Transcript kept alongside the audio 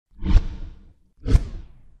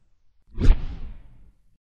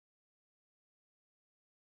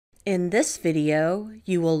In this video,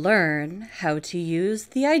 you will learn how to use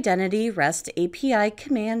the Identity REST API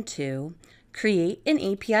command to create an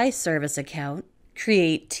API service account,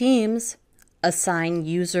 create teams, assign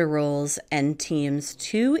user roles and teams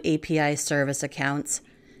to API service accounts,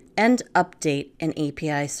 and update an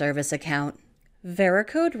API service account.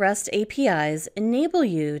 Veracode REST APIs enable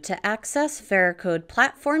you to access Veracode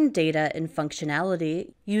Platform data and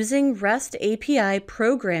functionality using REST API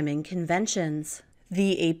programming conventions.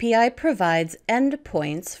 The API provides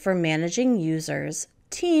endpoints for managing users,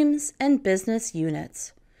 teams, and business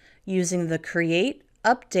units, using the create,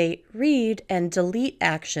 update, read, and delete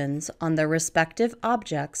actions on the respective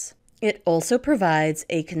objects. It also provides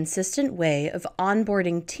a consistent way of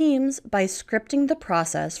onboarding teams by scripting the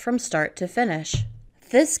process from start to finish.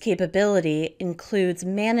 This capability includes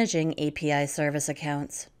managing API service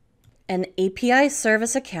accounts. An API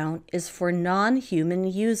service account is for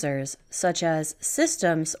non-human users, such as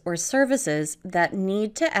systems or services that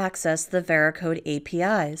need to access the Veracode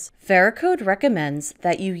APIs. Veracode recommends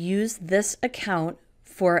that you use this account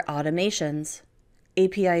for automations.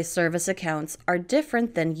 API service accounts are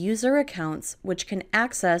different than user accounts, which can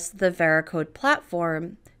access the Veracode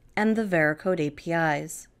Platform and the Veracode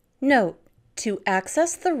APIs. Note: to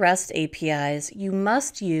access the REST APIs, you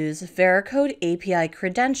must use Veracode API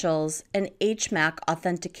credentials and HMAC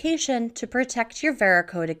authentication to protect your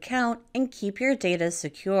Veracode account and keep your data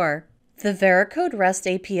secure. The Veracode REST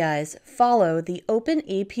APIs follow the Open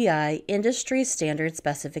API Industry Standard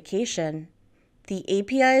Specification. The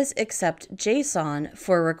APIs accept JSON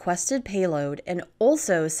for requested payload and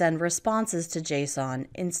also send responses to JSON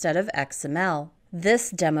instead of XML. This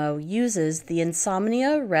demo uses the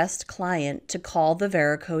Insomnia REST client to call the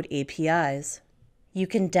Veracode APIs. You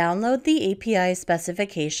can download the API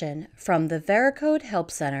specification from the Veracode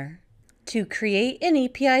Help Center. To create an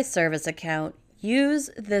API service account, use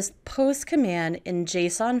this post command in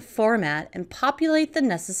JSON format and populate the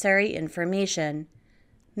necessary information,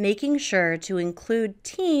 making sure to include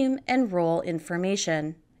team and role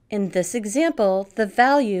information. In this example, the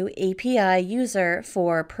value API user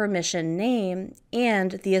for permission name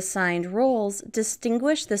and the assigned roles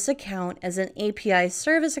distinguish this account as an API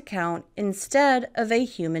service account instead of a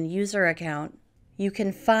human user account. You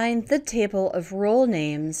can find the table of role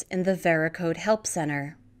names in the Veracode Help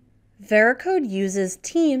Center. Veracode uses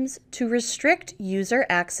teams to restrict user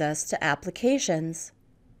access to applications.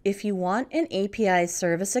 If you want an API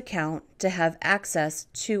service account to have access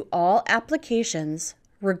to all applications,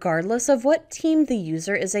 regardless of what team the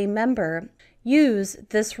user is a member, use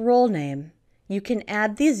this role name. You can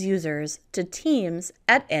add these users to teams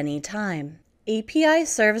at any time. API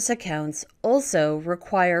service accounts also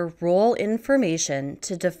require role information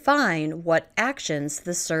to define what actions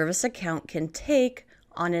the service account can take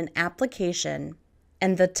on an application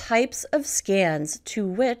and the types of scans to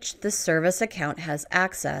which the service account has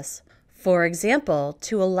access. For example,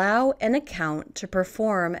 to allow an account to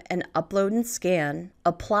perform an upload and scan,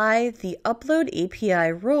 apply the Upload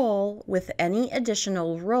API role with any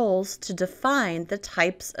additional roles to define the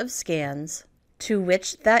types of scans to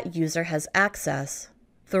which that user has access.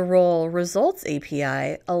 The Role Results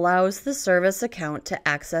API allows the service account to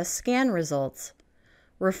access scan results.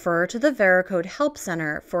 Refer to the Veracode Help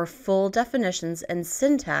Center for full definitions and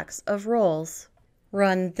syntax of roles.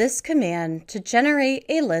 Run this command to generate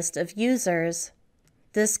a list of users.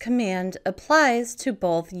 This command applies to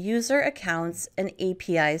both user accounts and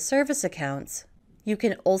API service accounts. You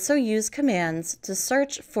can also use commands to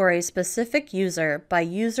search for a specific user by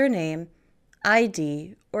username,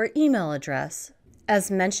 ID, or email address. As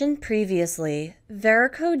mentioned previously,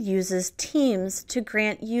 Veracode uses teams to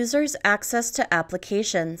grant users access to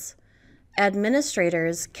applications.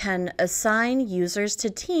 Administrators can assign users to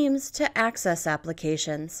teams to access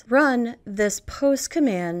applications. Run this post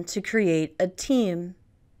command to create a team.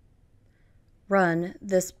 Run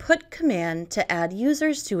this put command to add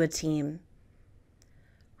users to a team.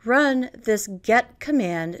 Run this get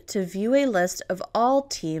command to view a list of all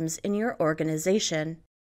teams in your organization.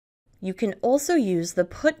 You can also use the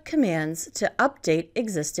put commands to update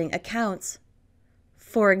existing accounts.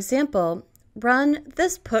 For example, run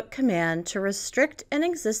this put command to restrict an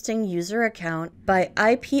existing user account by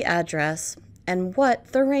IP address and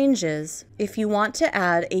what the range is. If you want to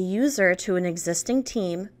add a user to an existing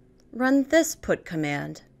team, run this put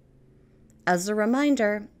command. As a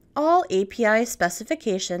reminder, all API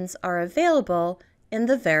specifications are available in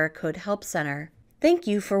the Veracode Help Center. Thank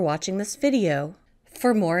you for watching this video.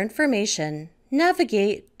 For more information,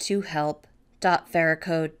 navigate to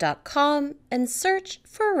help.veracode.com and search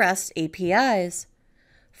for REST APIs.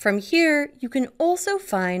 From here, you can also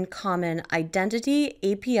find common identity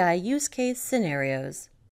API use case scenarios.